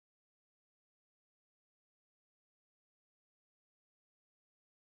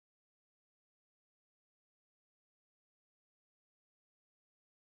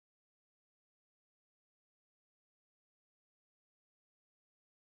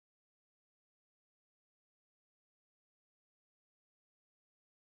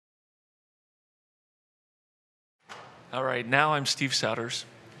All right, now I'm Steve Souders,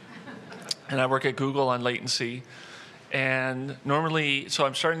 and I work at Google on latency. And normally, so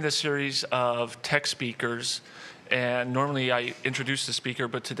I'm starting this series of tech speakers, and normally I introduce the speaker,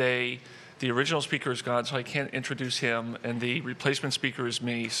 but today the original speaker is gone, so I can't introduce him, and the replacement speaker is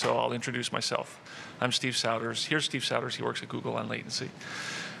me, so I'll introduce myself. I'm Steve Souders. Here's Steve Souders. He works at Google on latency.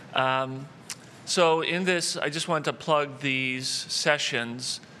 So in this, I just wanted to plug these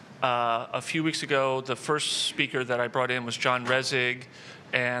sessions. A few weeks ago, the first speaker that I brought in was John Resig,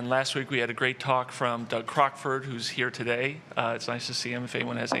 and last week we had a great talk from Doug Crockford, who's here today. It's nice to see him. If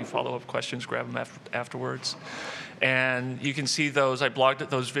anyone has any follow-up questions, grab them afterwards. And you can see those. I blogged it.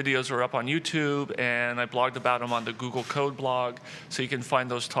 Those videos are up on YouTube, and I blogged about them on the Google Code blog, so you can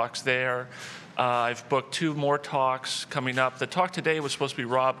find those talks there. I've booked 2 more talks coming up. The talk today was supposed to be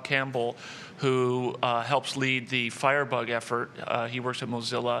Rob Campbell, who helps lead the Firebug effort. He works at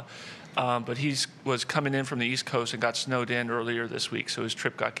Mozilla, but he was coming in from the East Coast and got snowed in earlier this week, so his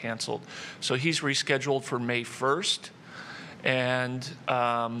trip got canceled. So he's rescheduled for May 1st. And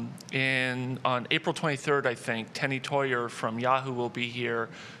on April 23rd, I think, Tenny Toyer from Yahoo will be here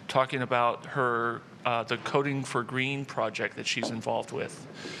talking about her the Coding for Green project that she's involved with.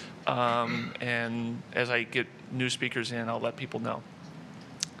 And as I get new speakers in, I'll let people know.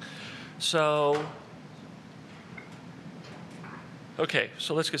 So, okay,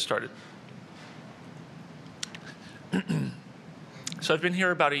 so let's get started. So I've been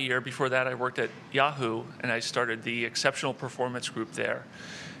here about a year. Before that, I worked at Yahoo, and I started the Exceptional Performance Group there.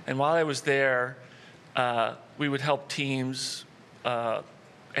 And while I was there, we would help teams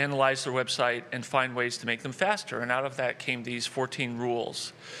analyze their website and find ways to make them faster. And out of that came these 14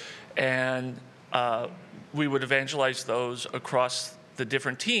 rules. And we would evangelize those across the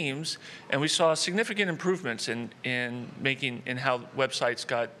different teams, and we saw significant improvements in how websites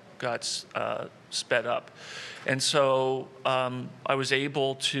got sped up. And so I was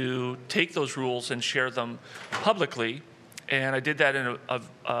able to take those rules and share them publicly, and I did that in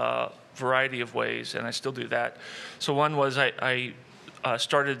a variety of ways, and I still do that. So one was I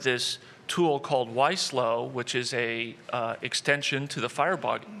started this tool called YSlow, which is a extension to the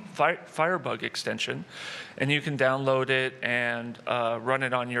Firebug extension, and you can download it and run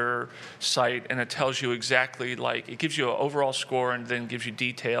it on your site, and it tells you exactly, it gives you an overall score and then gives you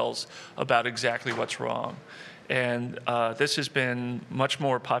details about exactly what's wrong. And this has been much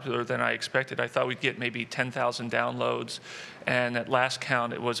more popular than I expected. I thought we'd get maybe 10,000 downloads, and at last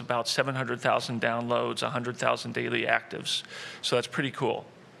count it was about 700,000 downloads, 100,000 daily actives. So that's pretty cool.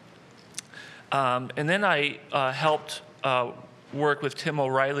 And then I helped work with Tim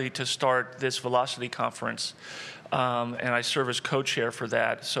O'Reilly to start this Velocity conference, and I serve as co-chair for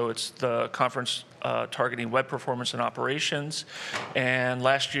that. So it's the conference targeting web performance and operations, and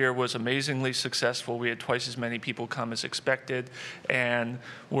last year was amazingly successful. We had twice as many people come as expected, and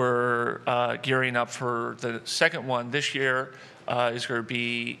we're gearing up for the second one. This year is going to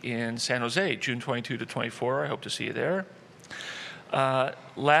be in San Jose, June 22 to 24. I hope to see you there.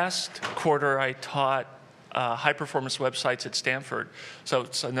 Last quarter, I taught high-performance websites at Stanford. So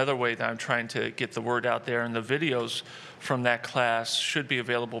it's another way that I'm trying to get the word out there, and the videos from that class should be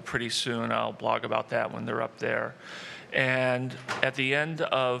available pretty soon. I'll blog about that when they're up there. And at the end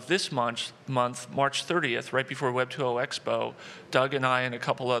of this month, March 30th, right before Web 2.0 Expo, Doug and I and a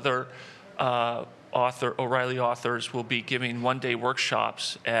couple other O'Reilly authors will be giving one-day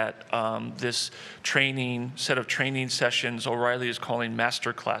workshops at this set of training sessions O'Reilly is calling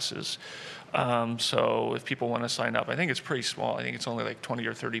master classes. So if people want to sign up, I think it's pretty small. I think it's only like 20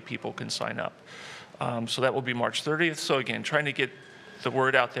 or 30 people can sign up. So that will be March 30th. So again, trying to get the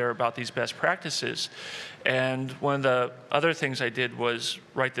word out there about these best practices. And one of the other things I did was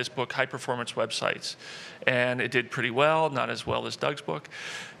write this book, High Performance Websites. And it did pretty well, not as well as Doug's book.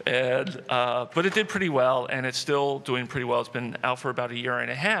 And, but it did pretty well, and it's still doing pretty well. It's been out for about a year and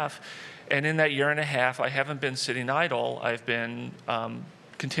a half. And in that year and a half, I haven't been sitting idle. I've been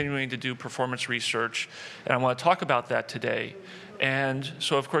continuing to do performance research, and I want to talk about that today. And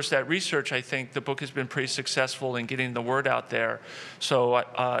so, of course, that research, I think the book has been pretty successful in getting the word out there. So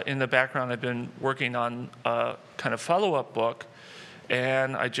in the background, I've been working on a kind of follow-up book,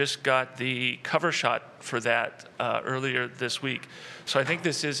 and I just got the cover shot for that earlier this week. So I think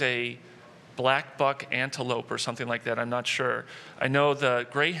this is a black buck antelope or something like that. I'm not sure. I know the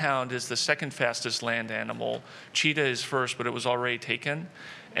greyhound is the second fastest land animal. Cheetah is first, but it was already taken.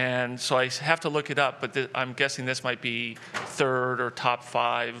 And so I have to look it up, but I'm guessing this might be third or top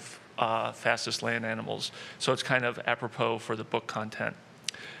 5 fastest land animals. So it's kind of apropos for the book content.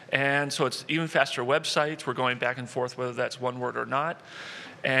 And so it's even faster websites. We're going back and forth whether that's one word or not.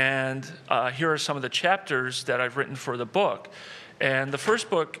 And here are some of the chapters that I've written for the book. And the first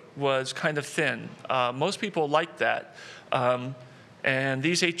book was kind of thin. Most people liked that. And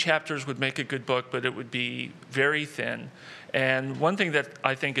these 8 chapters would make a good book, but it would be very thin. And one thing that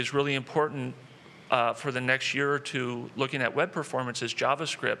I think is really important for the next year or two looking at web performance is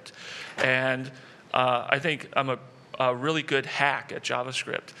JavaScript. And I think I'm a really good hack at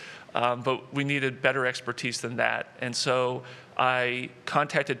JavaScript. But we needed better expertise than that. And so I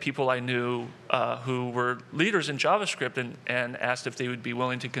contacted people I knew who were leaders in JavaScript and asked if they would be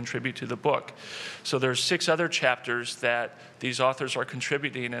willing to contribute to the book. So there's 6 other chapters that these authors are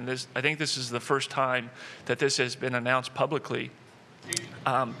contributing, and I think this is the first time that this has been announced publicly.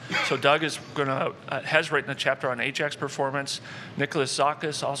 So Doug has written a chapter on Ajax performance. Nicholas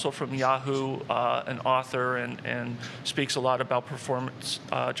Zakis, also from Yahoo, an author and speaks a lot about performance.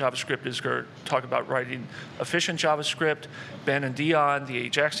 JavaScript is going to talk about writing efficient JavaScript. Ben and Dion, the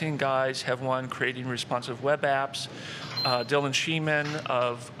Ajaxian guys, have one creating responsive web apps. Dylan Sheeman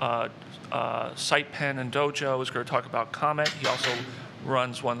of SitePen and Dojo is going to talk about Comet. He also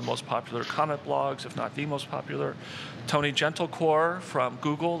runs one of the most popular Comet blogs, if not the most popular. Tony Gentlecore from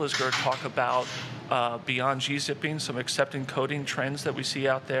Google is going to talk about beyond gzipping, some accepting coding trends that we see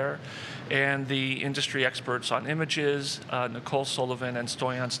out there. And the industry experts on images, Nicole Sullivan and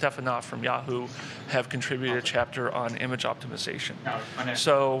Stoyan Stefanov from Yahoo, have contributed a chapter on image optimization.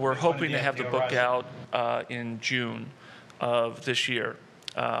 So we're hoping to have the book out in June of this year.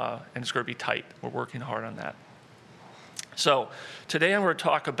 And it's going to be tight. We're working hard on that. So today I'm going to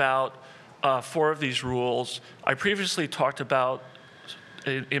talk about 4 of these rules. I previously talked about,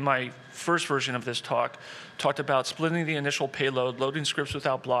 in my first version of this talk, talked about splitting the initial payload, loading scripts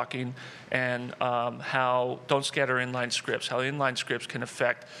without blocking, and how don't scatter inline scripts, how inline scripts can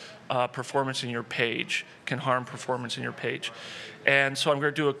affect performance in your page, can harm performance in your page. And so I'm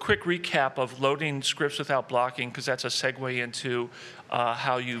going to do a quick recap of loading scripts without blocking, because that's a segue into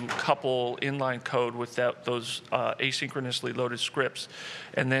how you couple inline code with those asynchronously loaded scripts.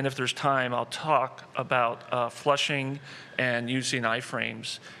 And then if there's time, I'll talk about flushing and using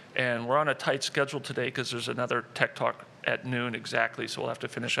iframes. And we're on a tight schedule today because there's another Tech Talk at noon exactly, so we'll have to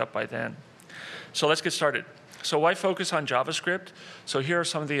finish up by then. So let's get started. So why focus on JavaScript? So here are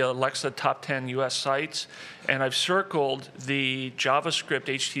some of the Alexa top 10 US sites, and I've circled the JavaScript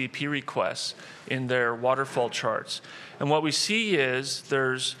HTTP requests in their waterfall charts. And what we see is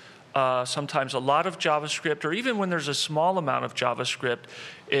there's sometimes a lot of JavaScript, or even when there's a small amount of JavaScript,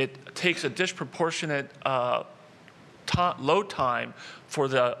 it takes a disproportionate load time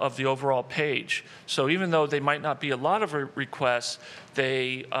of the overall page. So even though they might not be a lot of requests,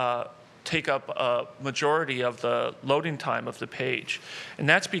 they take up a majority of the loading time of the page. And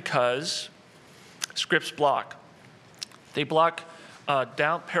that's because scripts block. They block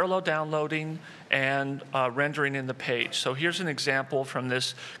parallel downloading and rendering in the page. So here's an example from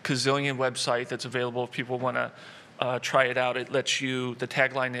this Kazillion website that's available if people want to try it out. It lets you, the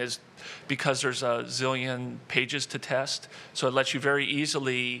tagline is, because there's a zillion pages to test, so it lets you very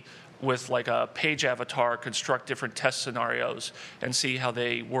easily, with like a page avatar, construct different test scenarios and see how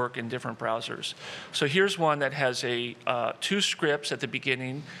they work in different browsers. So here's one that has 2 scripts at the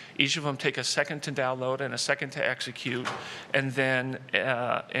beginning. Each of them take a second to download and a second to execute, and then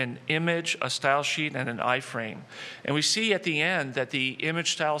an image, a style sheet, and an iframe. And we see at the end that the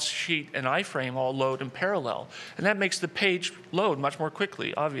image, style sheet, and iframe all load in parallel. And that makes the page load much more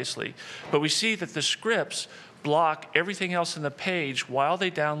quickly, obviously. But we see that the scripts block everything else in the page while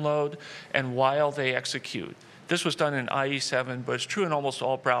they download and while they execute. This was done in IE7, but it's true in almost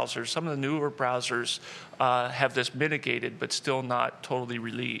all browsers. Some of the newer browsers have this mitigated, but still not totally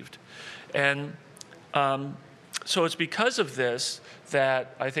relieved. And so it's because of this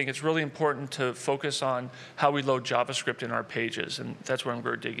that I think it's really important to focus on how we load JavaScript in our pages, and that's what I'm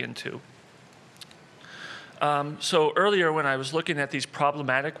going to dig into. So earlier when I was looking at these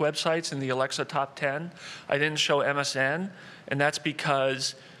problematic websites in the Alexa top 10, I didn't show MSN, and that's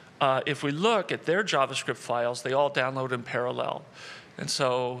because if we look at their JavaScript files, they all download in parallel. And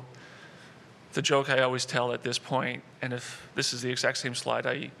so the joke I always tell at this point, and if this is the exact same slide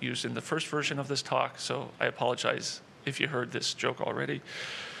I used in the first version of this talk, so I apologize if you heard this joke already.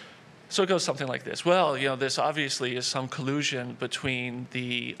 So it goes something like this. Well, you know, this obviously is some collusion between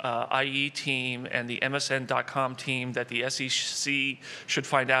the IE team and the MSN.com team that the SEC should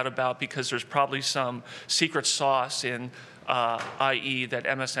find out about, because there's probably some secret sauce in IE that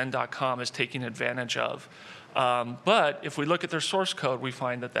MSN.com is taking advantage of. But if we look at their source code, we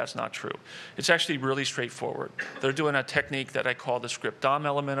find that that's not true. It's actually really straightforward. They're doing a technique that I call the script DOM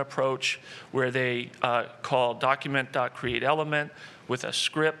element approach, where they call document.createElement with a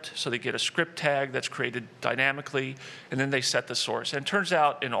script. So they get a script tag that's created dynamically, and then they set the source. And it turns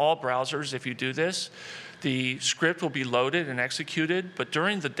out in all browsers, if you do this, the script will be loaded and executed, but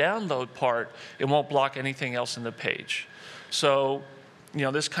during the download part, it won't block anything else in the page. So,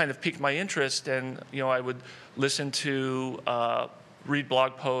 this kind of piqued my interest, and I would listen to, read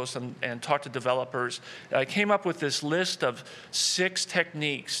blog posts and talk to developers. I came up with this list of 6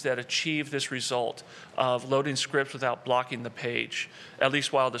 techniques that achieve this result of loading scripts without blocking the page, at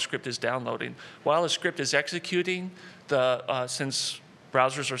least while the script is downloading. While the script is executing, since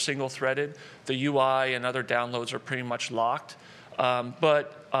browsers are single-threaded, the UI and other downloads are pretty much locked.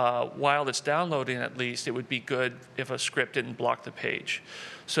 But while it's downloading, at least, it would be good if a script didn't block the page.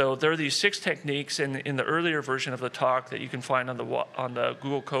 So there are these 6 techniques in the earlier version of the talk that you can find on the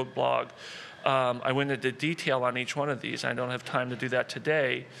Google Code blog. I went into detail on each one of these. I don't have time to do that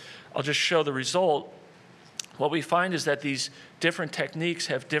today. I'll just show the result. What we find is that these different techniques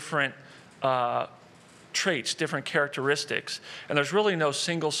have different traits, different characteristics, and there's really no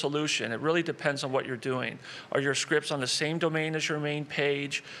single solution. It really depends on what you're doing. Are your scripts on the same domain as your main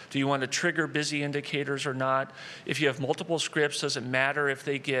page? Do you want to trigger busy indicators or not? If you have multiple scripts, does it matter if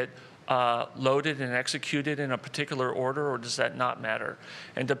they get loaded and executed in a particular order, or does that not matter?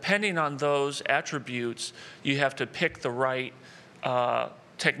 And depending on those attributes, you have to pick the right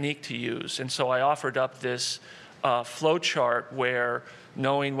technique to use. And so I offered up this flow chart where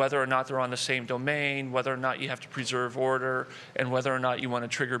knowing whether or not they're on the same domain, whether or not you have to preserve order, and whether or not you want to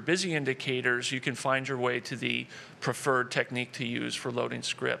trigger busy indicators, you can find your way to the preferred technique to use for loading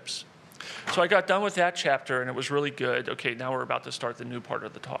scripts. So I got done with that chapter, and it was really good. Okay, now we're about to start the new part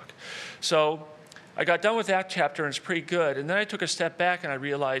of the talk. So I got done with that chapter, and it's pretty good. And then I took a step back, and I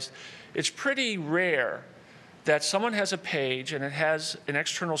realized it's pretty rare that someone has a page, and it has an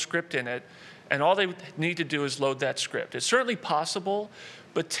external script in it, and all they need to do is load that script. It's certainly possible,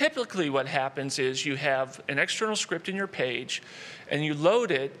 but typically what happens is you have an external script in your page, and you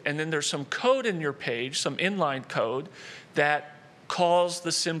load it, and then there's some code in your page, some inline code, that calls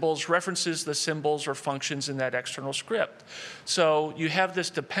the symbols, references the symbols or functions in that external script. So you have this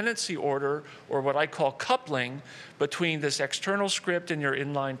dependency order, or what I call coupling, between this external script and your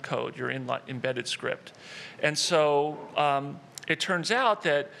inline code, your embedded script. And so it turns out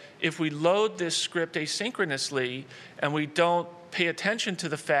that if we load this script asynchronously and we don't pay attention to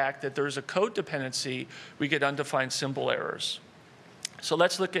the fact that there's a code dependency, we get undefined symbol errors. So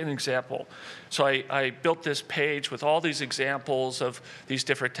let's look at an example. So I built this page with all these examples of these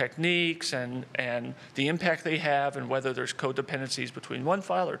different techniques and the impact they have and whether there's code dependencies between one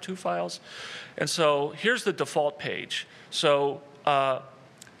file or 2 files. And so here's the default page. So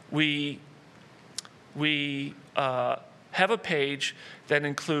we have a page that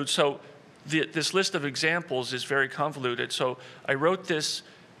includes, this list of examples is very convoluted. So I wrote this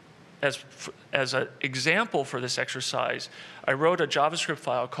as an example for this exercise. I wrote a JavaScript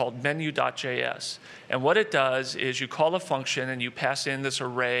file called menu.js. And what it does is you call a function and you pass in this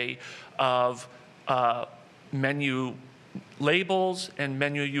array of menu labels and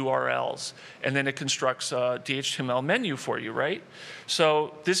menu URLs. And then it constructs a DHTML menu for you, right?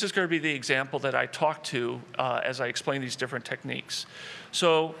 So this is going to be the example that I talk to as I explain these different techniques.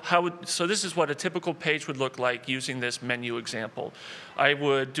 So this is what a typical page would look like using this menu example. I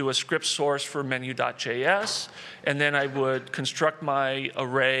would do a script source for menu.js, and then I would construct my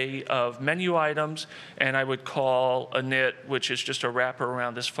array of menu items, and I would call init, which is just a wrapper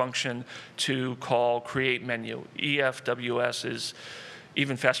around this function, to call create menu. EFWS is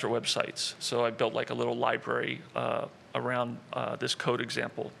even faster websites. So I built like a little library around this code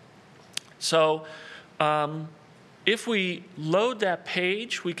example. So if we load that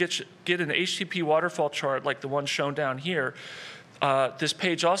page, we get an HTTP waterfall chart like the one shown down here. This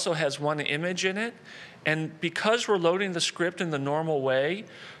page also has one image in it. And because we're loading the script in the normal way,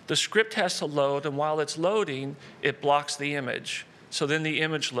 the script has to load, and while it's loading, it blocks the image. So then the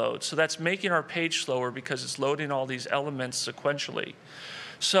image loads. So that's making our page slower because it's loading all these elements sequentially.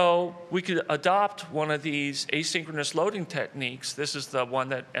 So we could adopt one of these asynchronous loading techniques. This is the one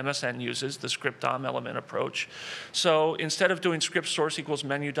that MSN uses, the script DOM element approach. So instead of doing script source equals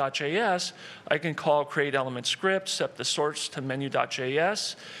menu.js, I can call create element script, set the source to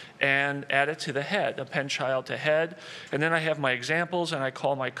menu.js, and add it to the head, append child to head. And then I have my examples, and I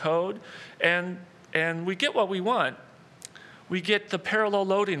call my code. And we get what we want. We get the parallel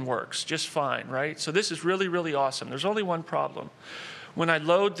loading works just fine, right? So this is really, really awesome. There's only one problem. When I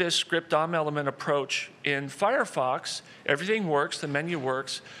load this script DOM element approach in Firefox, everything works, the menu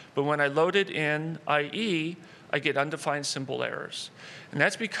works, but when I load it in IE, I get undefined symbol errors. And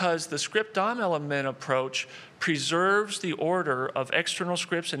that's because the script DOM element approach preserves the order of external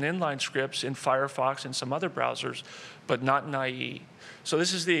scripts and inline scripts in Firefox and some other browsers, but not in IE. So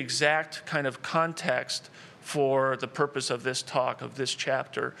this is the exact kind of context for the purpose of this talk, of this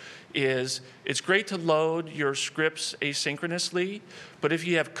chapter, is it's great to load your scripts asynchronously, but if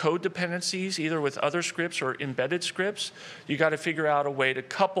you have code dependencies, either with other scripts or embedded scripts, you got to figure out a way to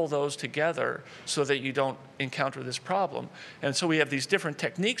couple those together so that you don't encounter this problem. And so we have these different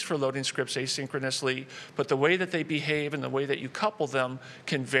techniques for loading scripts asynchronously, but the way that they behave and the way that you couple them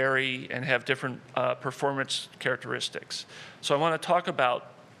can vary and have different performance characteristics. So I want to talk about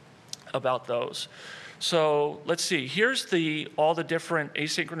those. So let's see, here's all the different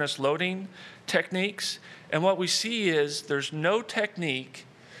asynchronous loading techniques. And what we see is there's no technique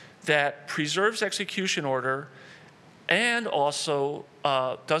that preserves execution order and also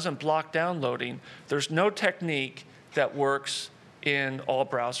doesn't block downloading. There's no technique that works in all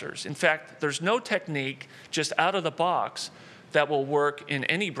browsers. In fact, there's no technique just out of the box that will work in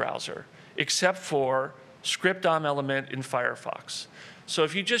any browser except for script DOM element in Firefox. So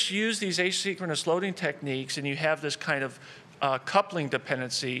if you just use these asynchronous loading techniques and you have this kind of coupling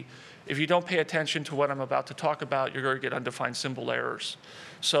dependency, if you don't pay attention to what I'm about to talk about, you're going to get undefined symbol errors.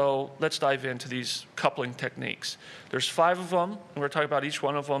 So let's dive into these coupling techniques. There's 5 of them, and we're going to talk about each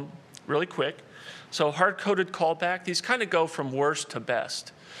one of them really quick. So hard-coded callback, these kind of go from worst to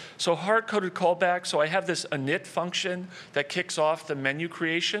best. So hard-coded callback, so I have this init function that kicks off the menu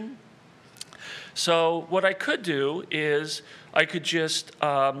creation. So what I could do is I could just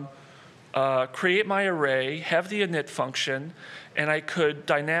create my array, have the init function, and I could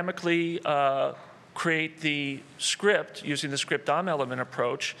dynamically create the script using the script DOM element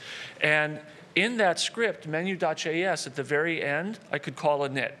approach. And in that script, menu.js, at the very end, I could call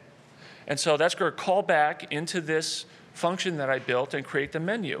init. And so that's going to call back into this function that I built and create the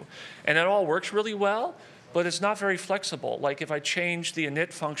menu. And it all works really well, but it's not very flexible. Like if I change the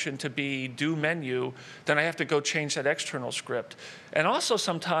init function to be do menu, then I have to go change that external script. And also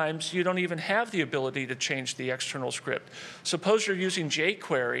sometimes you don't even have the ability to change the external script. Suppose you're using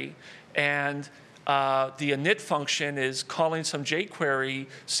jQuery and the init function is calling some jQuery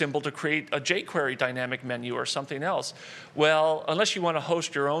symbol to create a jQuery dynamic menu or something else. Well, unless you want to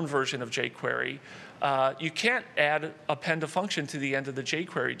host your own version of jQuery, you can't append a function to the end of the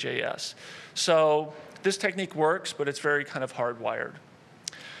jQuery JS. So this technique works, but it's very kind of hardwired.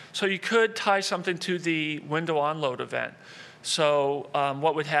 So you could tie something to the window onload event. So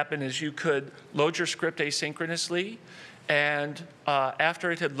what would happen is you could load your script asynchronously, and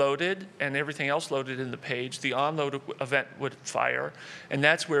after it had loaded and everything else loaded in the page, the onload event would fire. And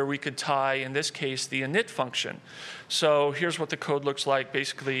that's where we could tie, in this case, the init function. So here's what the code looks like.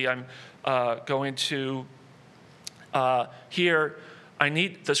 Basically, I'm going to, here, I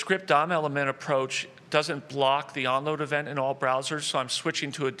need the script DOM element approach doesn't block the onload event in all browsers, so I'm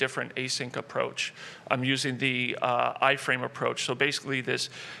switching to a different async approach. I'm using the iframe approach. So basically this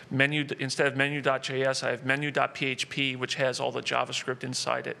menu, instead of menu.js, I have menu.php, which has all the JavaScript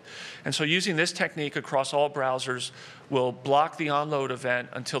inside it. And so using this technique across all browsers will block the onload event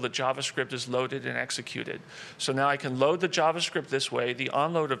until the JavaScript is loaded and executed. So now I can load the JavaScript this way, the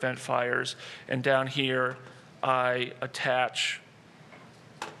onload event fires, and down here I attach,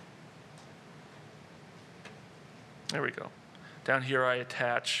 there we go. Down here I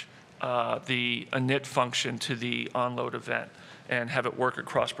attach the init function to the onload event and have it work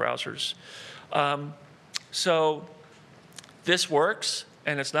across browsers. So this works,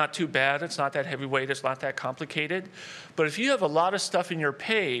 and it's not too bad. It's not that heavyweight. It's not that complicated. But if you have a lot of stuff in your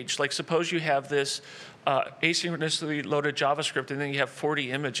page, like suppose you have this asynchronously loaded JavaScript, and then you have 40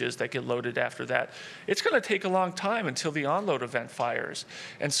 images that get loaded after that, it's going to take a long time until the onload event fires.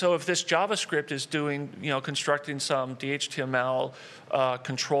 And so if this JavaScript is doing, constructing some DHTML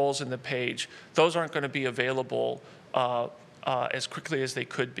controls in the page, those aren't going to be available as quickly as they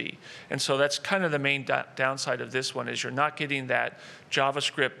could be. And so that's kind of the main downside of this one, is you're not getting that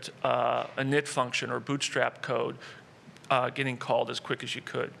JavaScript init function or bootstrap code getting called as quick as you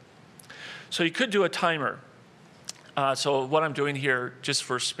could. So you could do a timer. So what I'm doing here, just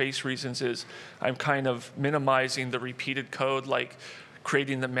for space reasons, is I'm kind of minimizing the repeated code, like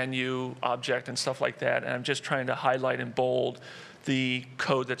creating the menu object and stuff like that. And I'm just trying to highlight in bold the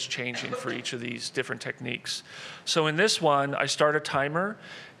code that's changing for each of these different techniques. So in this one, I start a timer.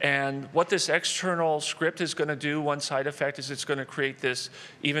 And what this external script is going to do, one side effect, is it's going to create this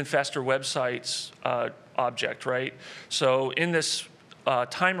even faster websites object, right? So in this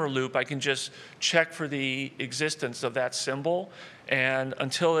timer loop, I can just check for the existence of that symbol. And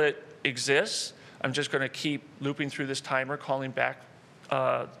until it exists, I'm just going to keep looping through this timer, calling back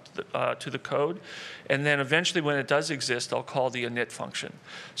to the code. And then eventually when it does exist, I'll call the init function.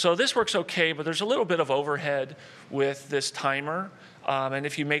 So this works okay, but there's a little bit of overhead with this timer. And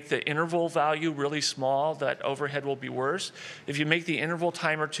if you make the interval value really small, that overhead will be worse. If you make the interval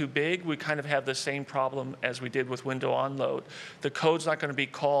timer too big, we kind of have the same problem as we did with window onload. The code's not going to be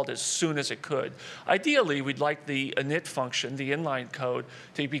called as soon as it could. Ideally, we'd like the init function, the inline code,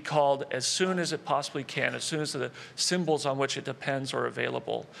 to be called as soon as it possibly can, as soon as the symbols on which it depends are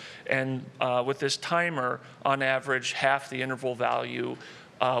available. And with this timer, on average, half the interval value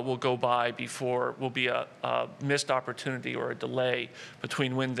will go by before will be a missed opportunity or a delay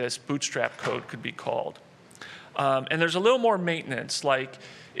between when this bootstrap code could be called. And there's a little more maintenance, like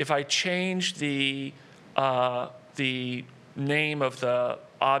if I change the name of the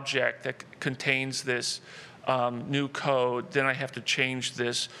object that contains this new code, then I have to change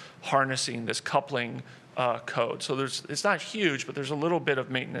this harnessing, this coupling code. So it's not huge, but there's a little bit of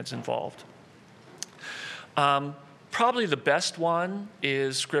maintenance involved. Probably the best one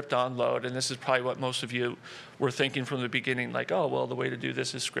is script onload, and this is probably what most of you were thinking from the beginning, like, oh, well, the way to do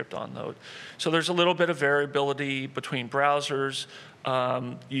this is script onload. So there's a little bit of variability between browsers.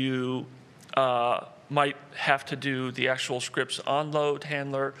 You might have to do the actual script's onload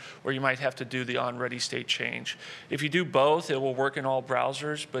handler, or you might have to do the onReady state change. If you do both, it will work in all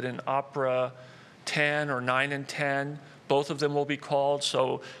browsers, but in Opera 10 or 9 and 10, both of them will be called,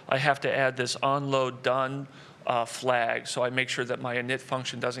 so I have to add this onload done flag, so I make sure that my init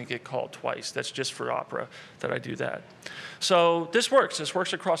function doesn't get called twice. That's just for Opera that I do that. So this works. This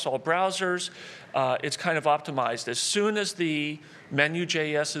works across all browsers. It's kind of optimized. As soon as the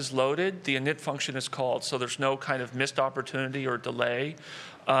menu.js is loaded, the init function is called, so there's no kind of missed opportunity or delay.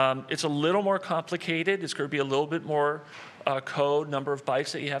 It's a little more complicated. It's going to be a little bit more code, number of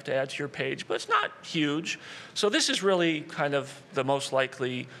bytes that you have to add to your page, but it's not huge. So this is really kind of the most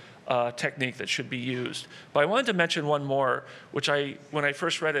likely technique that should be used. But I wanted to mention one more, which when I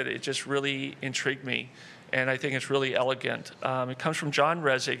first read it, it just really intrigued me. And I think it's really elegant. It comes from John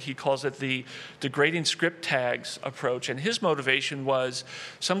Resig. He calls it the degrading script tags approach. And his motivation was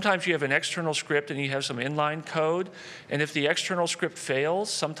sometimes you have an external script and you have some inline code. And if the external script fails,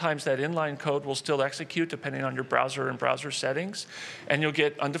 sometimes that inline code will still execute depending on your browser and browser settings. And you'll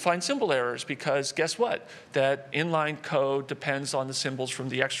get undefined symbol errors because guess what? That inline code depends on the symbols from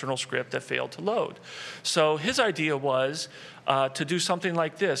the external script that failed to load. So his idea was to do something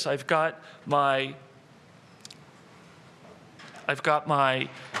like this. I've got my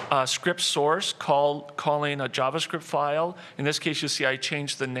script source calling a JavaScript file. In this case, you'll see I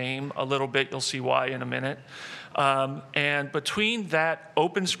changed the name a little bit. You'll see why in a minute. And between that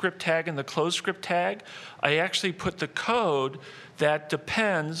open script tag and the closed script tag, I actually put the code that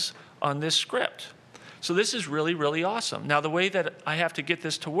depends on this script. So this is really, really awesome. Now, the way that I have to get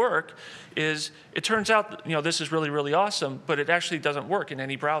this to work is it turns out, this is really, really awesome, but it actually doesn't work in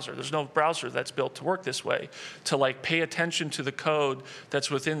any browser. There's no browser that's built to work this way, to like pay attention to the code that's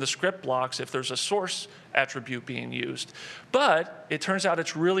within the script blocks if there's a source attribute being used. But it turns out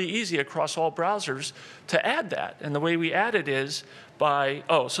it's really easy across all browsers to add that. And the way we add it is by,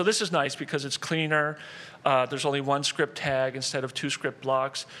 so this is nice because it's cleaner. There's only one script tag instead of two script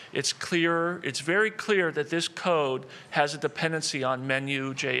blocks. It's clearer. It's very clear that this code has a dependency on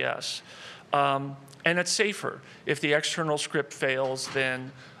menu.js. And it's safer. If the external script fails,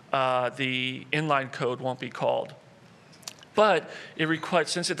 then the inline code won't be called. But it requires,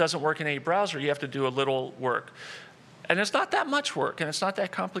 since it doesn't work in any browser, you have to do a little work. And it's not that much work, and it's not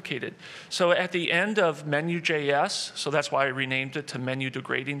that complicated. So at the end of menu.js, so that's why I renamed it to menu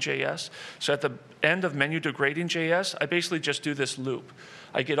degrading.js. So at the end of menu degrading.js, I basically just do this loop.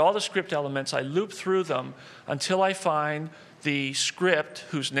 I get all the script elements, I loop through them until I find the script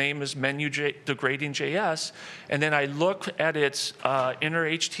whose name is menu degrading.js, and then I look at its inner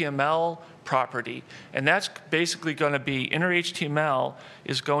HTML property. And that's basically going to be, inner HTML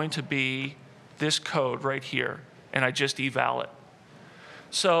is going to be this code right here. And I just eval it.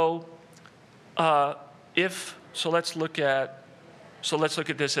 So let's look at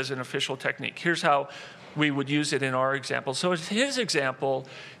this as an official technique. Here's how we would use it in our example. So in his example,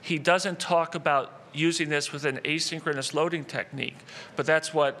 he doesn't talk about using this with an asynchronous loading technique. But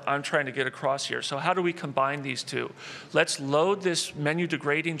that's what I'm trying to get across here. So how do we combine these two? Let's load this menu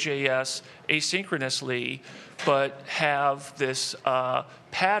degrading JS asynchronously, but have this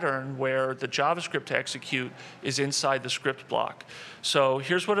pattern where the JavaScript to execute is inside the script block. So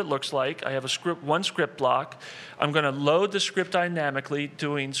here's what it looks like. I have one script block. I'm going to load the script dynamically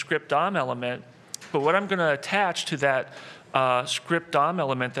doing script DOM element. But what I'm going to attach to that script DOM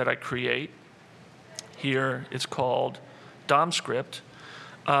element that I create, here it's called DOM script,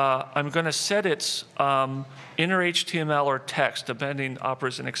 I'm going to set its inner HTML or text, depending, Opera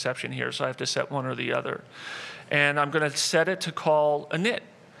is an exception here, so I have to set one or the other. And I'm going to set it to call init.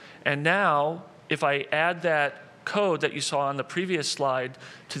 And now, if I add that code that you saw on the previous slide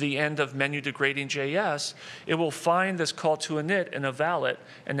to the end of menu degrading JS, it will find this call to init and eval it.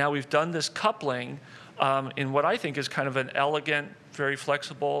 And now we've done this coupling in what I think is kind of an elegant, very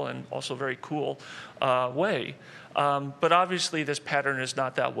flexible, and also very cool way. But obviously, this pattern is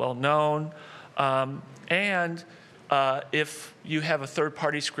not that well known. If you have a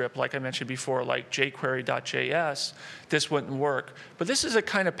third-party script, like I mentioned before, like jQuery.js, this wouldn't work. But this is a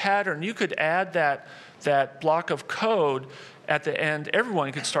kind of pattern. You could add that block of code at the end.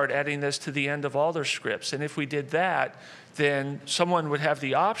 Everyone could start adding this to the end of all their scripts. And if we did that, then someone would have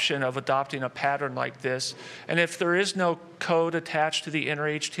the option of adopting a pattern like this. And if there is no code attached to the inner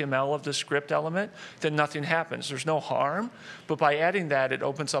HTML of the script element, then nothing happens. There's no harm. But by adding that, it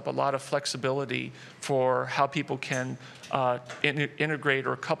opens up a lot of flexibility for how people can integrate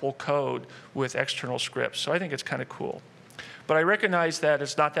or couple code with external scripts. So I think it's kind of cool. But I recognize that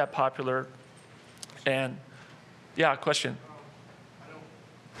it's not that popular. And yeah, question?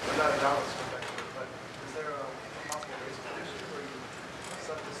 I'm not a JavaScript expert, but is there a possible race condition where you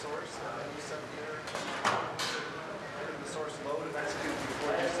set the source and then you set the source load and execute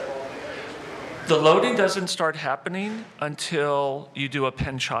before you set all the... The loading doesn't start happening until you do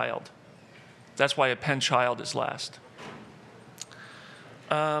append child. That's why append child is last.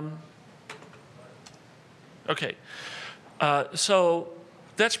 Okay. So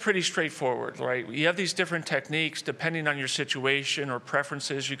that's pretty straightforward, right? You have these different techniques. Depending on your situation or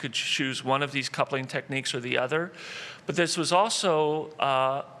preferences, you could choose one of these coupling techniques or the other. But this was also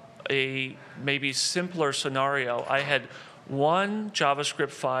a maybe simpler scenario. I had one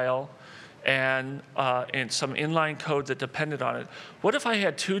JavaScript file and some inline code that depended on it. What if I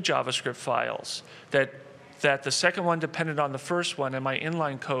had two JavaScript files that the second one depended on the first one and my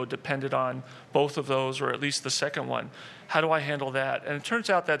inline code depended on both of those, or at least the second one? How do I handle that? And it turns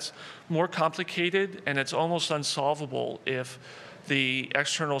out that's more complicated, and it's almost unsolvable if the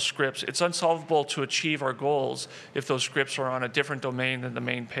external scripts, it's unsolvable to achieve our goals if those scripts are on a different domain than the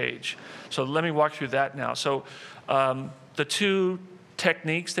main page. So let me walk through that now. So the two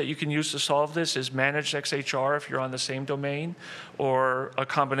techniques that you can use to solve this is managed XHR if you're on the same domain, or a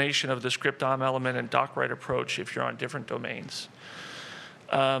combination of the script DOM element and docwrite approach if you're on different domains.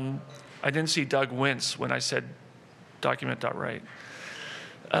 I didn't see Doug wince when I said document.write.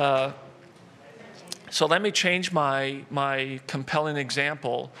 So let me change my compelling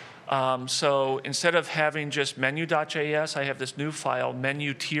example. So instead of having just menu.js, I have this new file,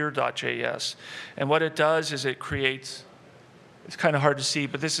 menutier.js. And what it does is it creates, it's kind of hard to see,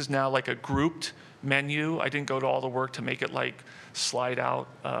 but this is now like a grouped menu. I didn't go to all the work to make it like slide out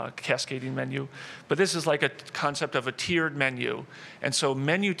cascading menu. But this is like a concept of a tiered menu. And so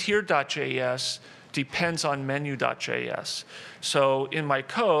menutier.js depends on menu.js. So in my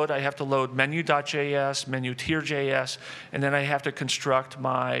code, I have to load menu.js, menutier.js, and then I have to construct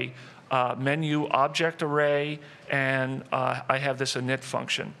my menu object array, and I have this init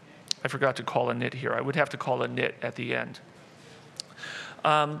function. I forgot to call init here. I would have to call init at the end.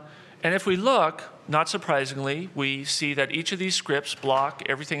 And if we look, not surprisingly, we see that each of these scripts block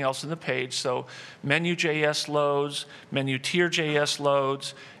everything else in the page. So menu.js loads, menutier.js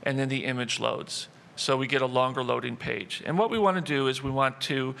loads, and then the image loads. So we get a longer loading page. And what we want to do is we want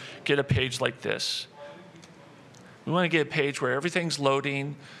to get a page like this. We want to get a page where everything's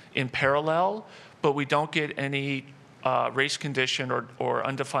loading in parallel, but we don't get any race condition or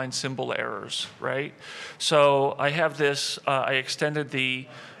undefined symbol errors, right? So I have this, I extended the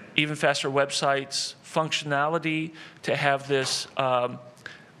Even Faster Websites functionality to have this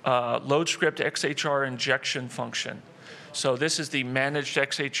load script XHR injection function. So this is the managed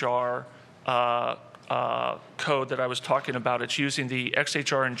XHR code that I was talking about. It's using the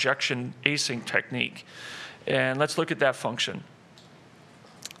XHR injection async technique. And let's look at that function.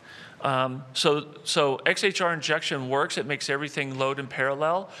 So XHR injection works. It makes everything load in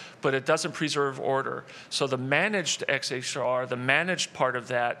parallel, but it doesn't preserve order. So the managed XHR, the managed part of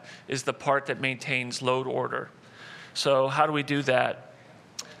that, is the part that maintains load order. So how do we do that?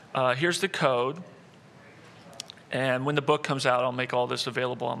 Here's the code. And when the book comes out, I'll make all this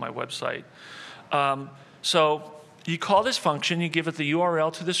available on my website. So you call this function, you give it the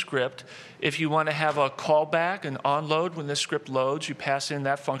URL to the script. If you want to have a callback, an onload, when this script loads, you pass in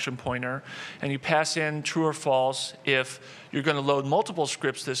that function pointer, and you pass in true or false. If you're going to load multiple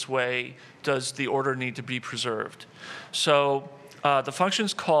scripts this way, does the order need to be preserved? So the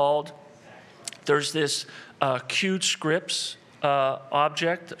function's called, there's this queued scripts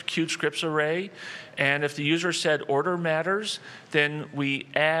object, queued scripts array, and if the user said order matters, then we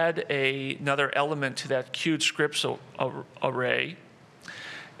add another element to that queued scripts array,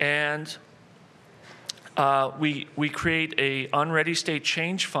 and we create a onReady state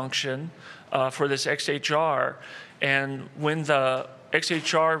change function for this XHR, and when the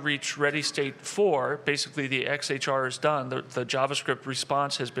XHR reached ready state 4, basically the XHR is done, the JavaScript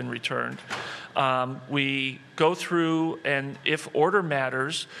response has been returned. We go through, and if order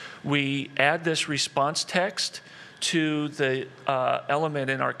matters, we add this response text to the element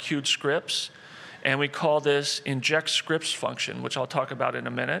in our queued scripts, and we call this inject scripts function, which I'll talk about in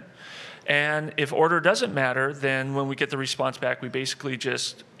a minute. And if order doesn't matter, then when we get the response back, we basically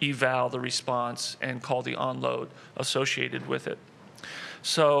just eval the response and call the onload associated with it.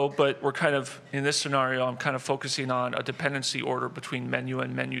 So, but we're kind of, in this scenario, I'm kind of focusing on a dependency order between menu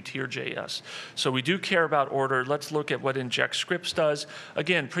and menu tier.js. So we do care about order. Let's look at what inject scripts does.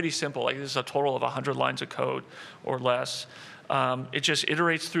 Again, pretty simple. Like, this is a total of 100 lines of code or less. It just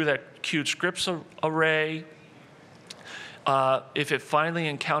iterates through that queued scripts array. If it finally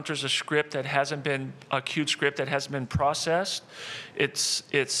encounters a script that hasn't been, a queued script that hasn't been processed, it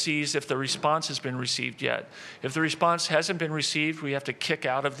sees if the response has been received yet. If the response hasn't been received, we have to kick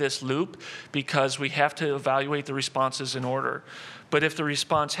out of this loop because we have to evaluate the responses in order. But if the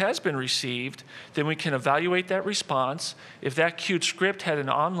response has been received, then we can evaluate that response. If that queued script had an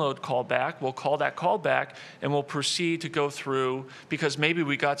onload callback, we'll call that callback, and we'll proceed to go through, because maybe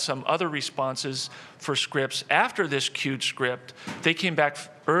we got some other responses for scripts after this queued script. They came back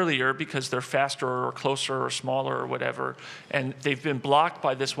earlier because they're faster or closer or smaller or whatever, and they've been blocked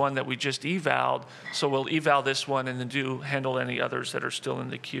by this one that we just evaled, so we'll eval this one and then handle any others that are still in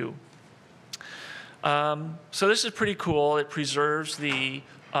the queue. So this is pretty cool. It preserves the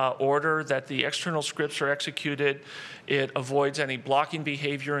order that the external scripts are executed. It avoids any blocking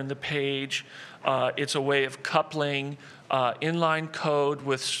behavior in the page. It's a way of coupling inline code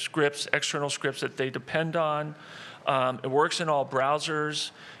with scripts, external scripts that they depend on. It works in all browsers,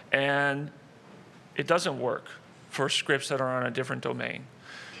 and it doesn't work for scripts that are on a different domain.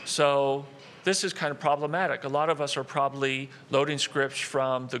 So this is kind of problematic. A lot of us are probably loading scripts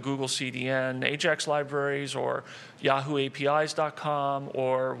from the Google CDN AJAX libraries or yahooapis.com,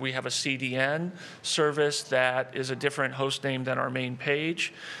 or we have a CDN service that is a different host name than our main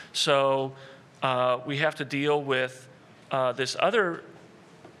page. So we have to deal with this other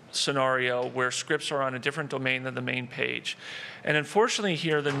scenario where scripts are on a different domain than the main page. And unfortunately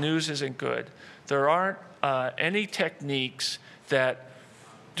here, the news isn't good. There aren't any techniques that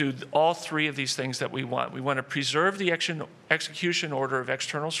do all three of these things that we want. We want to preserve the execution order of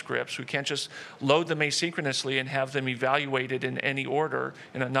external scripts. We can't just load them asynchronously and have them evaluated in any order,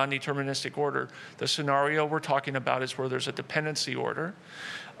 in a non-deterministic order. The scenario we're talking about is where there's a dependency order.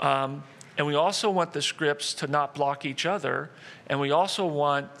 And we also want the scripts to not block each other, and we also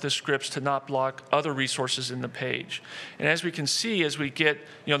want the scripts to not block other resources in the page. And as we can see, as we get,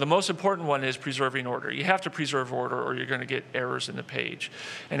 the most important one is preserving order. You have to preserve order or you're going to get errors in the page.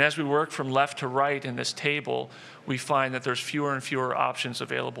 And as we work from left to right in this table, we find that there's fewer and fewer options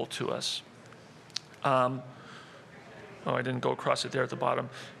available to us. Oh, I didn't go across it there at the bottom.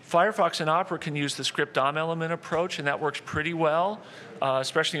 Firefox and Opera can use the script DOM element approach, and that works pretty well.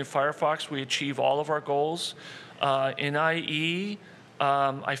 Especially in Firefox, we achieve all of our goals. In IE,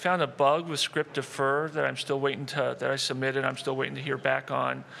 I found a bug with script defer that I'm still waiting that I submitted. I'm still waiting to hear back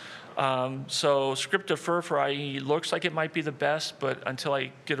on. So script defer for IE looks like it might be the best, but until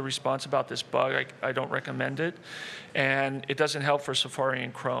I get a response about this bug, I don't recommend it. And it doesn't help for Safari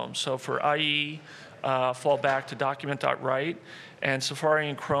and Chrome. So for IE, fall back to document.write. And Safari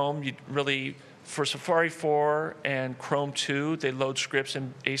and Chrome, you really, for Safari 4 and Chrome 2, they load scripts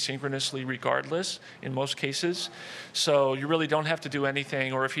asynchronously regardless in most cases. So you really don't have to do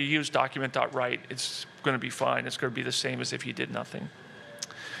anything, or if you use document.write, it's going to be fine. It's going to be the same as if you did nothing.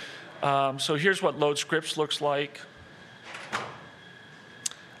 So here's what load scripts looks like.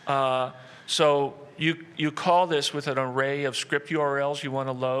 So you call this with an array of script URLs you want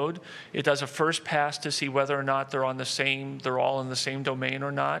to load. It does a first pass to see whether or not they're all in the same domain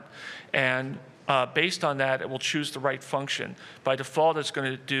or not. And based on that, it will choose the right function. By default, it's going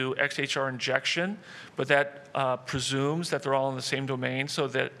to do XHR injection, but that presumes that they're all in the same domain, so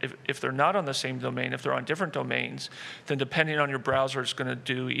that if they're not on the same domain, if they're on different domains, then depending on your browser, it's going to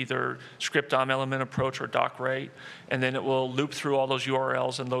do either script DOM element approach or doc write, and then it will loop through all those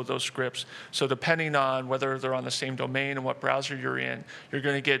URLs and load those scripts. So depending on whether they're on the same domain and what browser you're in, you're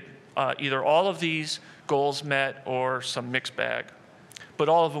going to get either all of these goals met or some mixed bag. But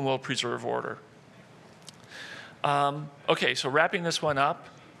all of them will preserve order. Okay, so wrapping this one up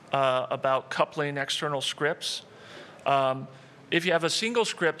about coupling external scripts. If you have a single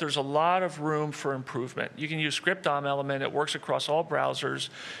script, there's a lot of room for improvement. You can use script DOM element. It works across all browsers.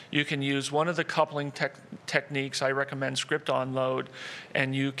 You can use one of the coupling techniques. I recommend script onload.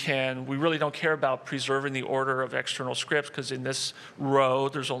 And we really don't care about preserving the order of external scripts, because in this row,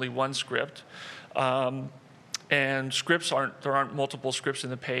 there's only one script. And there aren't multiple scripts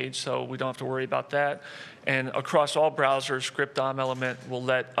in the page, so we don't have to worry about that. And across all browsers, script DOM element will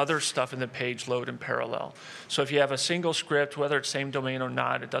let other stuff in the page load in parallel. So if you have a single script, whether it's same domain or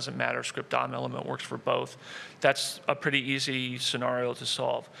not, it doesn't matter. Script DOM element works for both. That's a pretty easy scenario to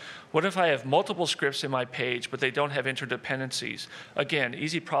solve. What if I have multiple scripts in my page, but they don't have interdependencies? Again,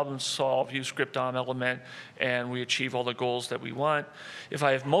 easy problem to solve. Use script DOM element, and we achieve all the goals that we want. If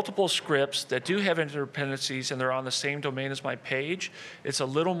I have multiple scripts that do have interdependencies and they're on the same domain as my page, it's a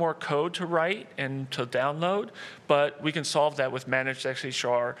little more code to write and to download, but we can solve that with managed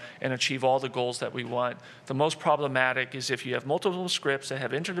XHR and achieve all the goals that we want. The most problematic is if you have multiple scripts that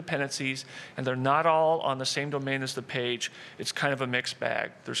have interdependencies and they're not all on the same domain as the page. It's kind of a mixed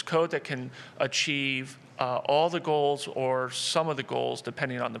bag. There's code that can achieve all the goals or some of the goals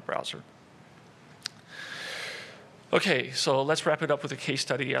depending on the browser. Okay, so let's wrap it up with a case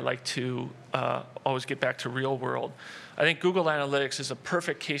study. I like to always get back to real world. I think Google Analytics is a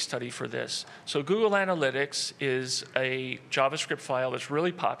perfect case study for this. So Google Analytics is a JavaScript file that's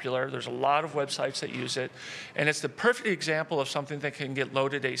really popular. There's a lot of websites that use it. And it's the perfect example of something that can get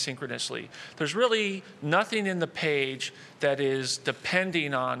loaded asynchronously. There's really nothing in the page that is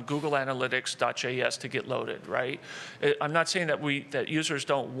depending on Google Analytics.js to get loaded, right? I'm not saying that users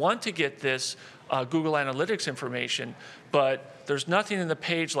don't want to get this Google Analytics information, but there's nothing in the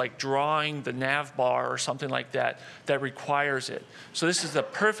page like drawing the nav bar or something like that that requires it. So this is the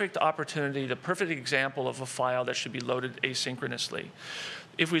perfect opportunity, the perfect example of a file that should be loaded asynchronously.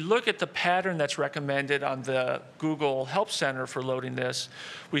 If we look at the pattern that's recommended on the Google Help Center for loading this,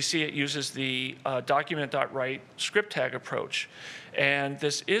 we see it uses the document.write script tag approach. And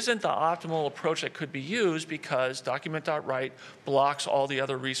this isn't the optimal approach that could be used because document.write blocks all the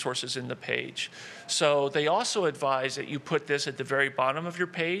other resources in the page. So they also advise that you put this at the very bottom of your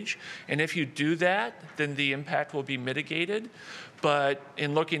page. And if you do that, then the impact will be mitigated. But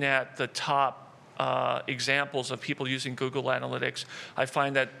in looking at the top examples of people using Google Analytics, I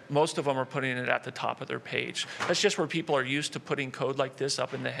find that most of them are putting it at the top of their page. That's just where people are used to putting code like this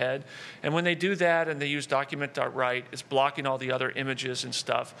up in the head. And when they do that and they use document.write, it's blocking all the other images and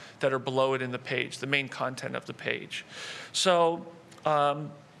stuff that are below it in the page, the main content of the page. So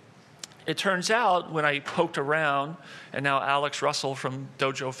it turns out when I poked around, and now Alex Russell from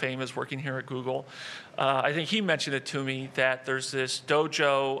Dojo fame is working here at Google, I think he mentioned it to me that there's this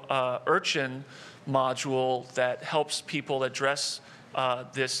Dojo Urchin module that helps people address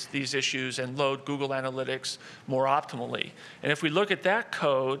these issues and load Google Analytics more optimally. And if we look at that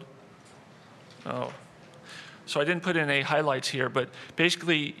code, so I didn't put in any highlights here, but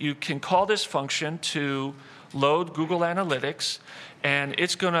basically you can call this function to load Google Analytics, and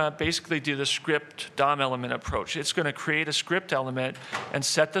it's going to basically do the script DOM element approach. It's going to create a script element and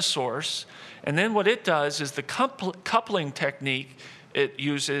set the source. And then what it does is the coupling technique it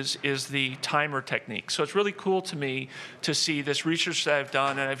uses is the timer technique. So it's really cool to me to see this research that I've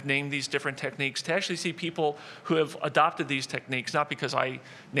done, and I've named these different techniques, to actually see people who have adopted these techniques, not because I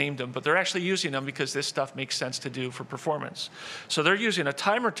named them, but they're actually using them because this stuff makes sense to do for performance. So they're using a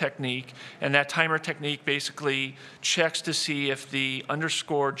timer technique, and that timer technique basically checks to see if the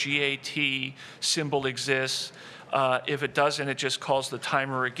 _GAT symbol exists. If it doesn't, it just calls the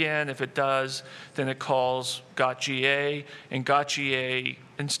timer again. If it does, then it calls .ga, and .ga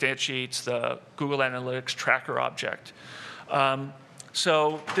instantiates the Google Analytics tracker object.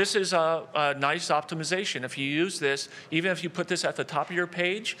 So this is a nice optimization. If you use this, even if you put this at the top of your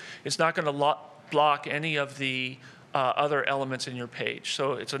page, it's not going to block any of the other elements in your page.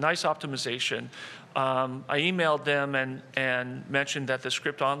 So it's a nice optimization. I emailed them and mentioned that the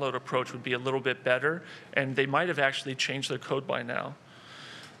script onload approach would be a little bit better, and they might have actually changed their code by now.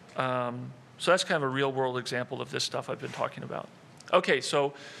 So that's kind of a real-world example of this stuff I've been talking about. OK,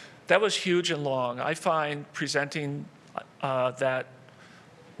 so that was huge and long. I find presenting that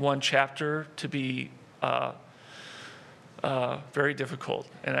one chapter to be very difficult.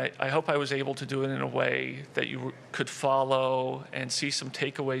 And I hope I was able to do it in a way that you could follow and see some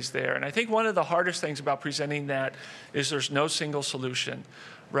takeaways there. And I think one of the hardest things about presenting that is there's no single solution,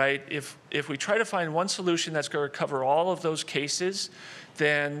 right? If we try to find one solution that's going to cover all of those cases,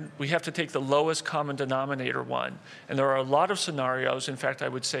 then we have to take the lowest common denominator one. And there are a lot of scenarios, in fact, I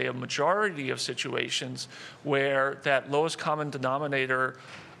would say a majority of situations, where that lowest common denominator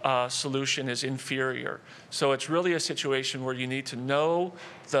solution is inferior. So it's really a situation where you need to know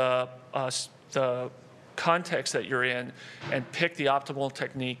the context that you're in and pick the optimal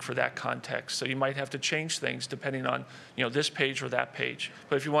technique for that context. So you might have to change things depending on this page or that page.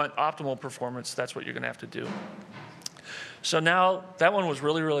 But if you want optimal performance, that's what you're going to have to do. So now that one was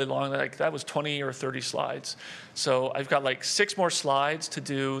really, really long. That was 20 or 30 slides. So I've got like 6 more slides to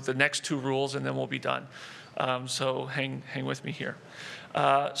do the next 2 rules, and then we'll be done. So hang with me here.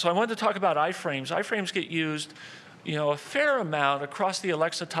 So I wanted to talk about iframes. Iframes get used, a fair amount across the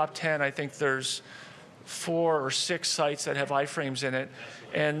Alexa top 10. I think there's 4 or 6 sites that have iframes in it.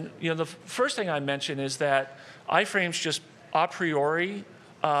 And the first thing I mention is that iframes just a priori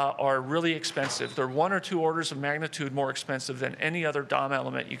are really expensive. They're 1 or 2 orders of magnitude more expensive than any other DOM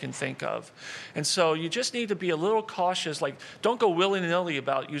element you can think of. And so you just need to be a little cautious. Like, don't go willy-nilly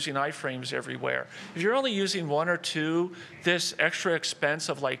about using iframes everywhere. If you're only using 1 or 2, this extra expense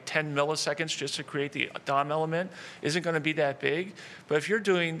of like 10 milliseconds just to create the DOM element isn't going to be that big. But if you're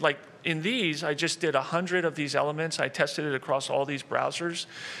doing, like in these, I just did 100 of these elements. I tested it across all these browsers.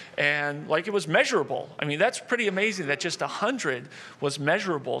 And like it was measurable. I mean, that's pretty amazing that just 100 was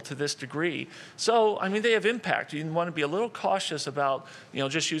measurable to this degree. So, I mean, they have impact. You want to be a little cautious about,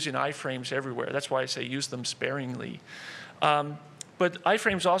 just using iframes everywhere. That's why I say use them sparingly. But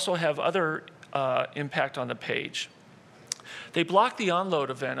iframes also have other impact on the page. They block the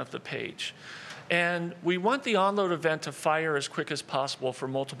onload event of the page. And we want the onload event to fire as quick as possible for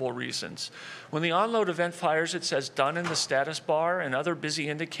multiple reasons. When the onload event fires, it says done in the status bar, and other busy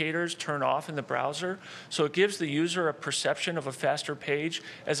indicators turn off in the browser. So it gives the user a perception of a faster page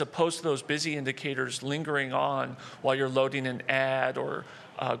as opposed to those busy indicators lingering on while you're loading an ad or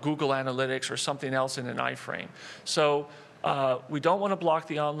Google Analytics or something else in an iframe. So we don't want to block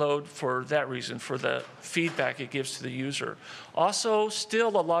the onload for that reason, for the feedback it gives to the user. Also, still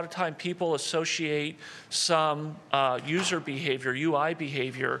a lot of time people associate some user behavior, UI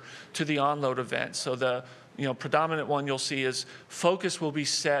behavior, to the onload event. So the predominant one you'll see is focus will be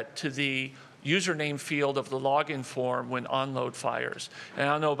set to the username field of the login form when onload fires. And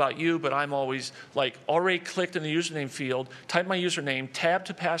I don't know about you, but I'm always like already clicked in the username field, type my username, tab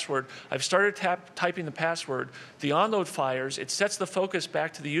to password. I've started typing the password. The onload fires. It sets the focus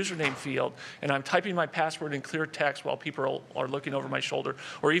back to the username field, and I'm typing my password in clear text while people are looking over my shoulder.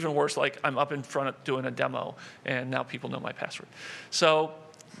 Or even worse, like I'm up in front of doing a demo, and now people know my password. So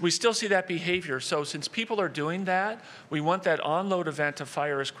we still see that behavior. So since people are doing that, we want that onload event to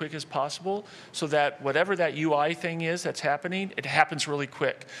fire as quick as possible so that whatever that UI thing is that's happening, it happens really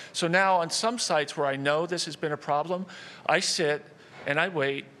quick. So now on some sites where I know this has been a problem, I sit and I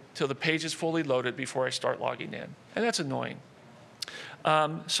wait till the page is fully loaded before I start logging in. And that's annoying.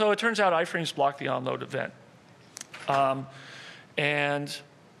 So it turns out iframes block the onload event. And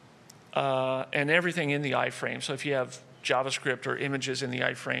everything in the iframe. So if you have JavaScript or images in the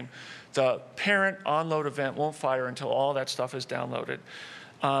iframe, the parent onload event won't fire until all that stuff is downloaded.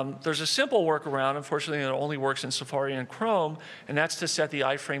 There's a simple workaround. Unfortunately, it only works in Safari and Chrome, and that's to set the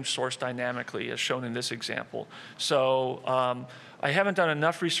iframe source dynamically, as shown in this example. So I haven't done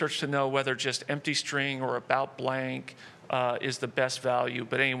enough research to know whether just empty string or about blank is the best value.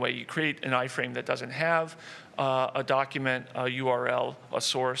 But anyway, you create an iframe that doesn't have a document, a URL, a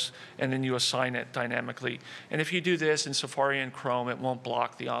source, and then you assign it dynamically. And if you do this in Safari and Chrome, it won't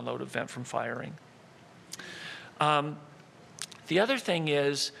block the onload event from firing. The other thing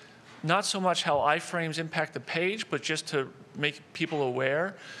is not so much how iframes impact the page, but just to make people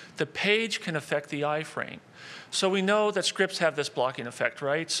aware, the page can affect the iframe. So we know that scripts have this blocking effect,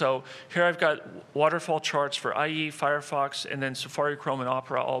 right? So here I've got waterfall charts for IE, Firefox, and then Safari, Chrome, and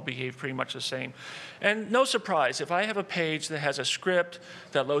Opera all behave pretty much the same. And no surprise, if I have a page that has a script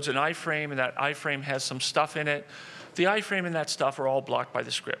that loads an iframe and that iframe has some stuff in it, the iframe and that stuff are all blocked by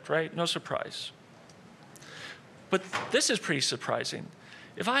the script, right? No surprise. But this is pretty surprising.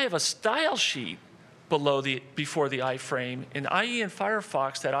 If I have a style sheet before the iframe, in IE and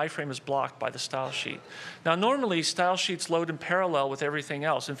Firefox, that iframe is blocked by the style sheet. Now, normally, style sheets load in parallel with everything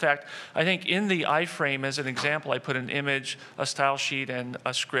else. In fact, I think in the iframe, as an example, I put an image, a style sheet, and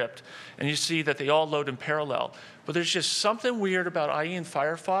a script. And you see that they all load in parallel. But there's just something weird about IE and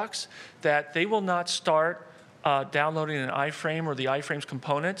Firefox that they will not start downloading an iframe or the iframe's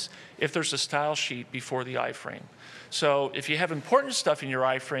components if there's a style sheet before the iframe. So if you have important stuff in your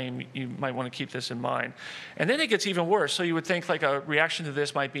iframe, you might want to keep this in mind. And then it gets even worse. So you would think like a reaction to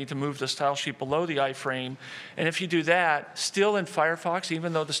this might be to move the style sheet below the iframe. And if you do that, still in Firefox,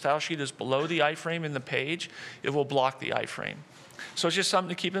 even though the style sheet is below the iframe in the page, it will block the iframe. So it's just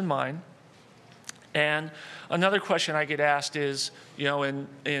something to keep in mind. And another question I get asked is, in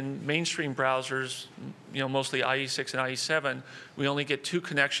mainstream browsers, mostly IE6 and IE7, we only get 2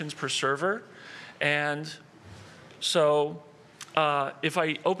 connections per server. And so if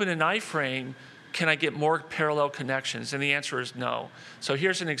I open an iframe, can I get more parallel connections? And the answer is no. So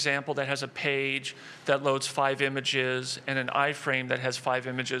here's an example that has a page that loads 5 images and an iframe that has 5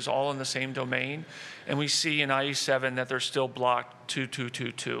 images all in the same domain. And we see in IE7 that they're still blocked 2, 2,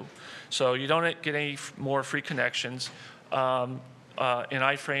 2, 2. So you don't get any more free connections. An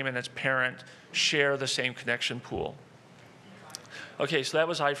iframe and its parent share the same connection pool. Okay, so that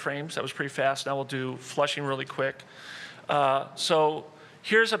was iframes. That was pretty fast. Now we'll do flushing really quick. So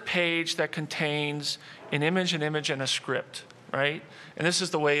here's a page that contains an image, and a script, right? And this is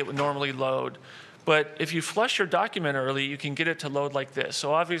the way it would normally load. But if you flush your document early, you can get it to load like this.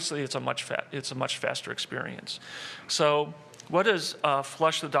 So obviously, it's a much faster experience. So what does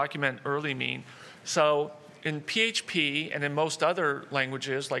flush the document early mean? So in PHP and in most other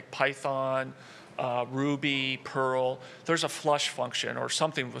languages like Python, Ruby, Perl, there's a flush function or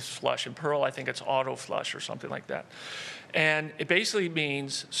something with flush. In Perl, I think it's auto flush or something like that. And it basically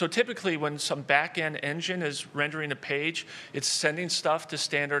means, so typically when some back-end engine is rendering a page, it's sending stuff to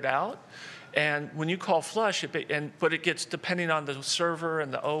standard out. And when you call flush, but it gets, depending on the server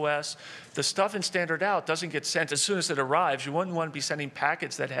and the OS, the stuff in standard out doesn't get sent as soon as it arrives. You wouldn't want to be sending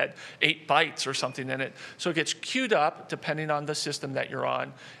packets that had 8 bytes or something in it. So it gets queued up depending on the system that you're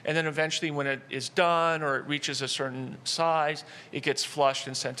on. And then eventually when it is done or it reaches a certain size, it gets flushed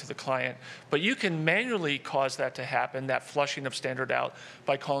and sent to the client. But you can manually cause that to happen, that flushing of standard out,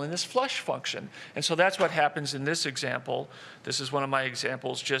 by calling this flush function. And so that's what happens in this example. This is one of my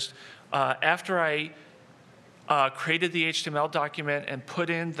examples. Just after I created the HTML document and put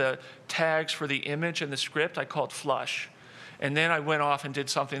in the tags for the image and the script, I called flush. And then I went off and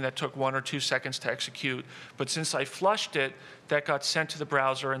did something that took 1 or 2 seconds to execute. But since I flushed it, that got sent to the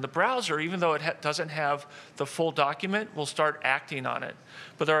browser. And the browser, even though it doesn't have the full document, will start acting on it.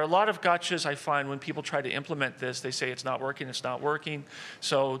 But there are a lot of gotchas I find when people try to implement this. They say it's not working, it's not working.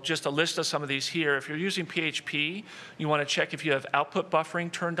 So just a list of some of these here. If you're using PHP, you want to check if you have output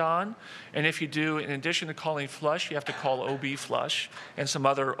buffering turned on. And if you do, in addition to calling flush, you have to call OB flush and some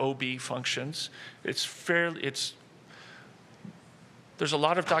other OB functions. There's a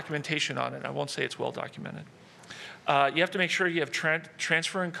lot of documentation on it. I won't say it's well documented. You have to make sure you have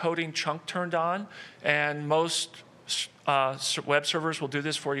transfer encoding chunk turned on, and most web servers will do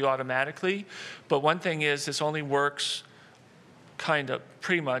this for you automatically. But one thing is, this only works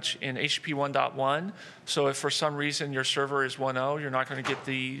pretty much in HTTP 1.1. So if for some reason your server is 1.0, you're not going to get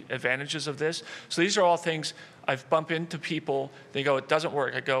the advantages of this. So these are all things I've bumped into people. They go, it doesn't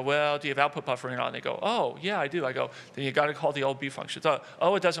work. I go, well, do you have output buffering on? They go, oh, yeah, I do. I go, then you got to call the OB functions.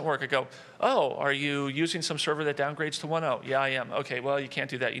 Oh, it doesn't work. I go, oh, are you using some server that downgrades to 1.0? Yeah, I am. Okay, well, you can't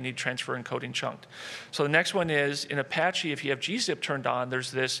do that. You need transfer encoding chunked. So the next one is, in Apache, if you have gzip turned on,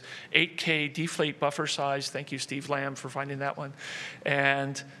 there's this 8K deflate buffer size. Thank you, Steve Lamb, for finding that one.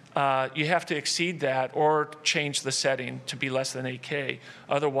 And you have to exceed that or change the setting to be less than 8K.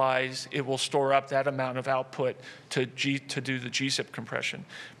 Otherwise, it will store up that amount of output to do the gzip compression.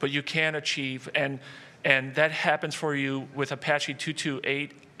 But you can achieve, and that happens for you with Apache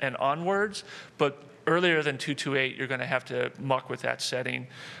 228 and onwards, but earlier than 228, you're going to have to muck with that setting.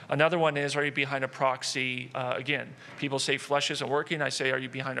 Another one is, are you behind a proxy? Again, people say flush isn't working. I say, are you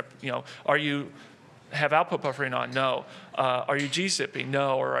behind are you have output buffering on? No. Are you gzipping?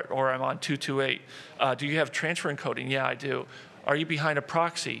 No, or I'm on 228. Do you have transfer encoding? Yeah, I do. Are you behind a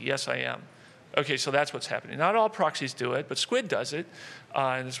proxy? Yes, I am. Okay, so that's what's happening. Not all proxies do it, but Squid does it,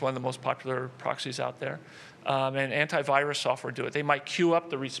 and it's one of the most popular proxies out there. And antivirus software do it. They might queue up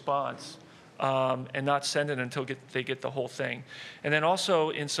the response and not send it until they get the whole thing. And then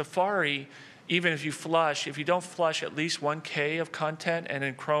also in Safari, even if you don't flush at least 1K of content, and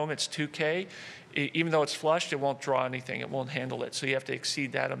in Chrome it's 2K, even though it's flushed, it won't draw anything. It won't handle it. So you have to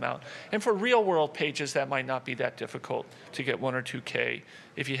exceed that amount. And for real-world pages, that might not be that difficult to get 1 or 2K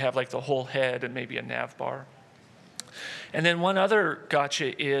if you have like the whole head and maybe a nav bar. And then one other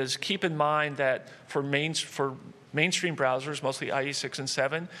gotcha is keep in mind that for mainstream browsers, mostly IE6 and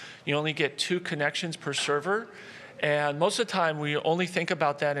 7, you only get 2 connections per server. And most of the time, we only think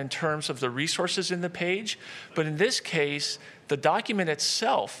about that in terms of the resources in the page. But in this case, the document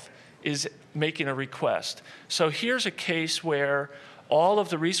itself is making a request. So here's a case where all of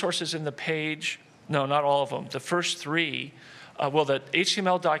the resources in the page, no, not all of them, the first 3, well, the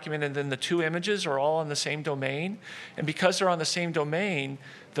HTML document and then the 2 images are all on the same domain. And because they're on the same domain,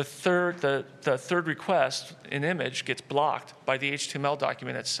 the third request, an image, gets blocked by the HTML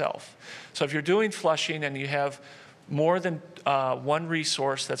document itself. So if you're doing flushing and you have more than 1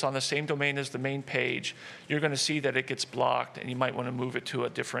 resource that's on the same domain as the main page, you're going to see that it gets blocked, and you might want to move it to a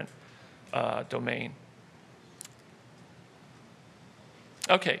different domain.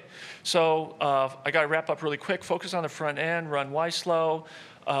 Okay, so I got to wrap up really quick. Focus on the front end, run YSlow.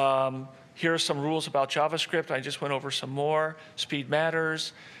 Here are some rules about JavaScript. I just went over some more. Speed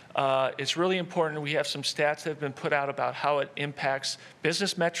matters. It's really important. We have some stats that have been put out about how it impacts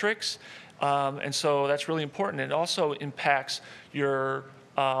business metrics. And so that's really important. It also impacts your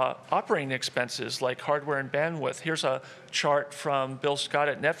operating expenses like hardware and bandwidth. Here's a chart from Bill Scott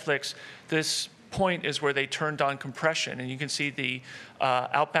at Netflix. This point is where they turned on compression, and you can see the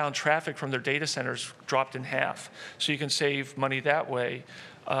outbound traffic from their data centers dropped in half. So you can save money that way.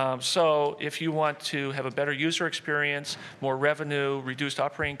 So if you want to have a better user experience, more revenue, reduced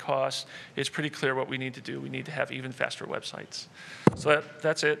operating costs, it's pretty clear what we need to do. We need to have even faster websites. So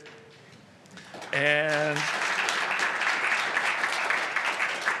that's it. And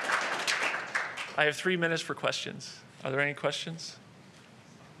I have 3 minutes for questions. Are there any questions?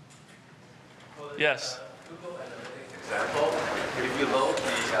 Yes. Google Analytics example, if you load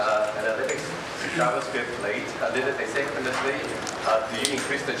the analytics JavaScript late, a little asynchronously, do you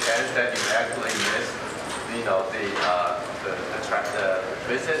increase the chance that you actually miss, the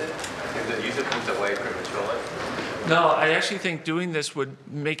visit if the user moves away prematurely? No, I actually think doing this would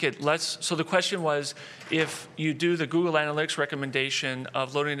make it less. So the question was, if you do the Google Analytics recommendation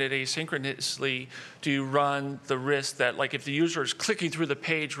of loading it asynchronously, do you run the risk that, like, if the user is clicking through the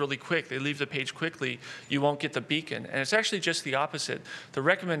page really quick, they leave the page quickly, you won't get the beacon? And it's actually just the opposite. The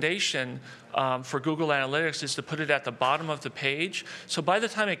recommendation for Google Analytics is to put it at the bottom of the page. So by the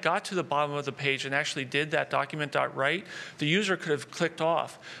time it got to the bottom of the page and actually did that document.write, the user could have clicked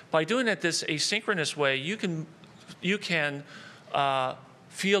off. By doing it this asynchronous way, you can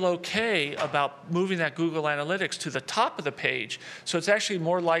feel okay about moving that Google Analytics to the top of the page. So it's actually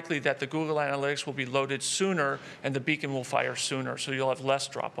more likely that the Google Analytics will be loaded sooner and the beacon will fire sooner, so you'll have less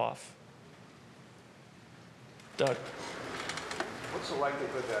drop-off. Doug? What's the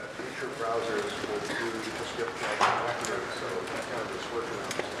likelihood that future browsers will do the script tag correctly, so that kind of this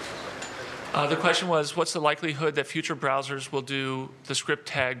workaround? The question was, what's the likelihood that future browsers will do the script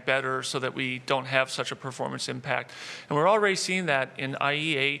tag better so that we don't have such a performance impact? And we're already seeing that in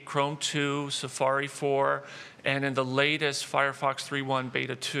IE8, Chrome 2, Safari 4, and in the latest Firefox 3.1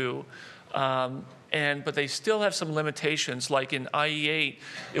 Beta 2. But they still have some limitations, like in IE8,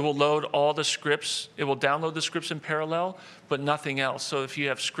 it will load all the scripts, it will download the scripts in parallel, but nothing else. So if you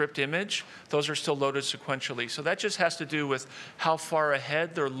have script image, those are still loaded sequentially. So that just has to do with how far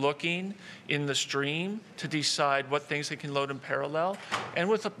ahead they're looking in the stream to decide what things they can load in parallel. And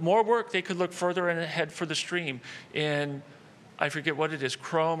with more work, they could look further ahead for the stream. In I forget what it is,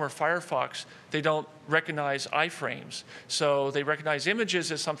 Chrome or Firefox, they don't recognize iframes. So they recognize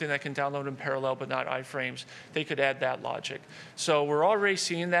images as something that can download in parallel, but not iframes. They could add that logic. So we're already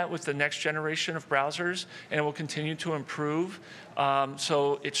seeing that with the next generation of browsers, and it will continue to improve.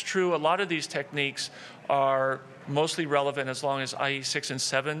 So it's true, a lot of these techniques are mostly relevant as long as IE6 and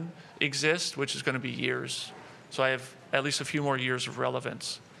 7 exist, which is going to be years. So I have at least a few more years of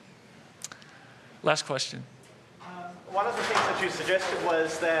relevance. Last question. One of the things that you suggested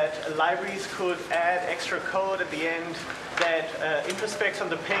was that libraries could add extra code at the end that introspects on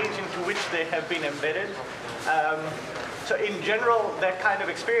the page into which they have been embedded. So in general, that kind of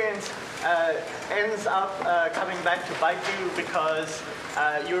experience ends up coming back to bite you because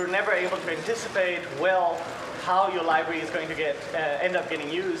you're never able to anticipate well how your library is going to end up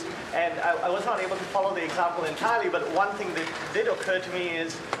getting used. And I was not able to follow the example entirely, but one thing that did occur to me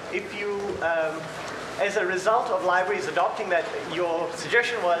is if you as a result of libraries adopting that, your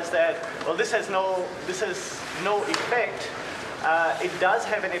suggestion was that, well, this has no effect it does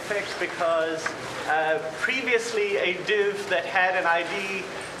have an effect because previously a div that had an ID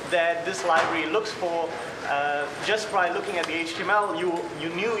that this library looks for, just by looking at the HTML, you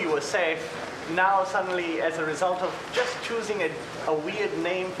knew you were safe. Now suddenly, as a result of just choosing a weird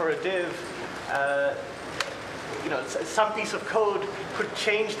name for a div, some piece of code could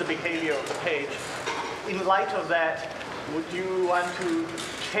change the behavior of the page. In light of that, would you want to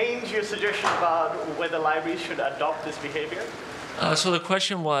change your suggestion about whether libraries should adopt this behavior? So the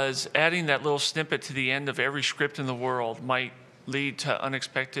question was, adding that little snippet to the end of every script in the world might lead to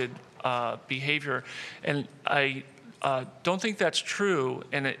unexpected behavior. And I don't think that's true.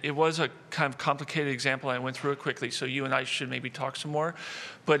 And it was a kind of complicated example. I went through it quickly, so you and I should maybe talk some more.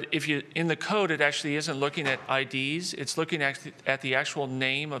 But if you in the code, it actually isn't looking at IDs. It's looking at the actual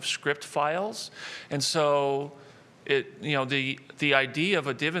name of script files. And so the ID of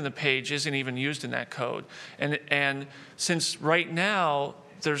a div in the page isn't even used in that code. And since right now,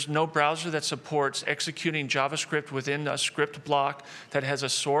 there's no browser that supports executing JavaScript within a script block that has a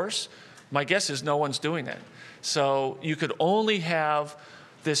source, my guess is no one's doing it. So you could only have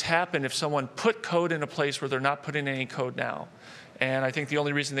this happen if someone put code in a place where they're not putting any code now. And I think the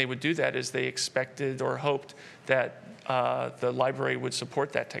only reason they would do that is they expected or hoped that the library would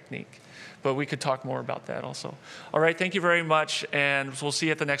support that technique. But we could talk more about that also. All right, thank you very much, and we'll see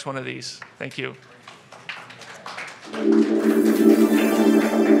you at the next one of these. Thank you.